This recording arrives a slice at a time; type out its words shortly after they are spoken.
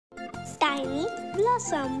tiny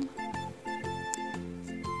blossom.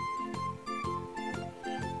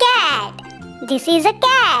 Cat. This is a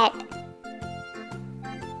cat.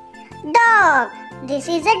 Dog. This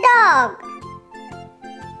is a dog.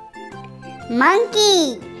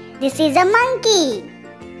 Monkey. This is a monkey.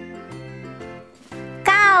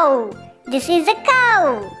 Cow. This is a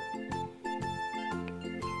cow.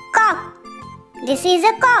 Cock. This is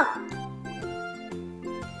a cock.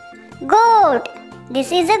 Goat. This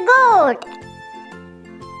is a goat.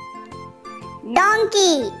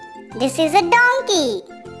 Donkey. This is a donkey.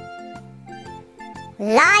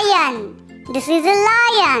 Lion. This is a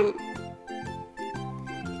lion.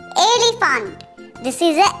 Elephant. This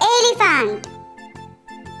is an elephant.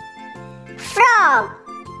 Frog.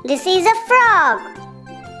 This is a frog.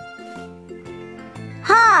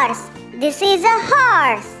 Horse. This is a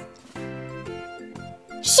horse.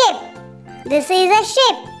 Ship. This is a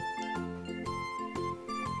ship.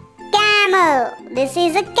 Camel. This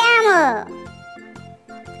is a camel.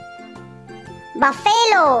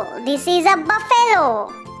 Buffalo. This is a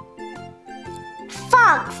buffalo.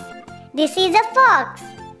 Fox. This is a fox.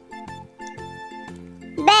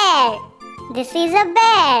 Bear. This is a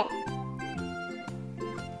bear.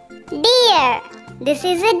 Deer. This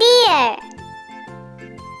is a deer.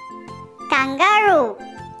 Kangaroo.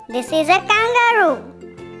 This is a kangaroo.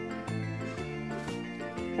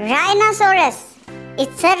 Rhinoceros.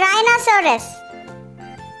 It's a rhinoceros.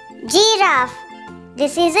 Giraffe.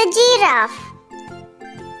 This is a giraffe.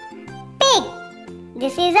 Pig.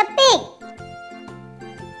 This is a pig.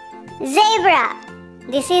 Zebra.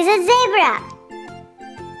 This is a zebra.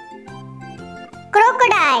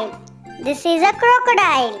 Crocodile. This is a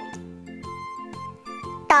crocodile.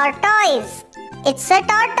 Tortoise. It's a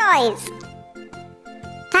tortoise.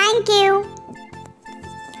 Thank you.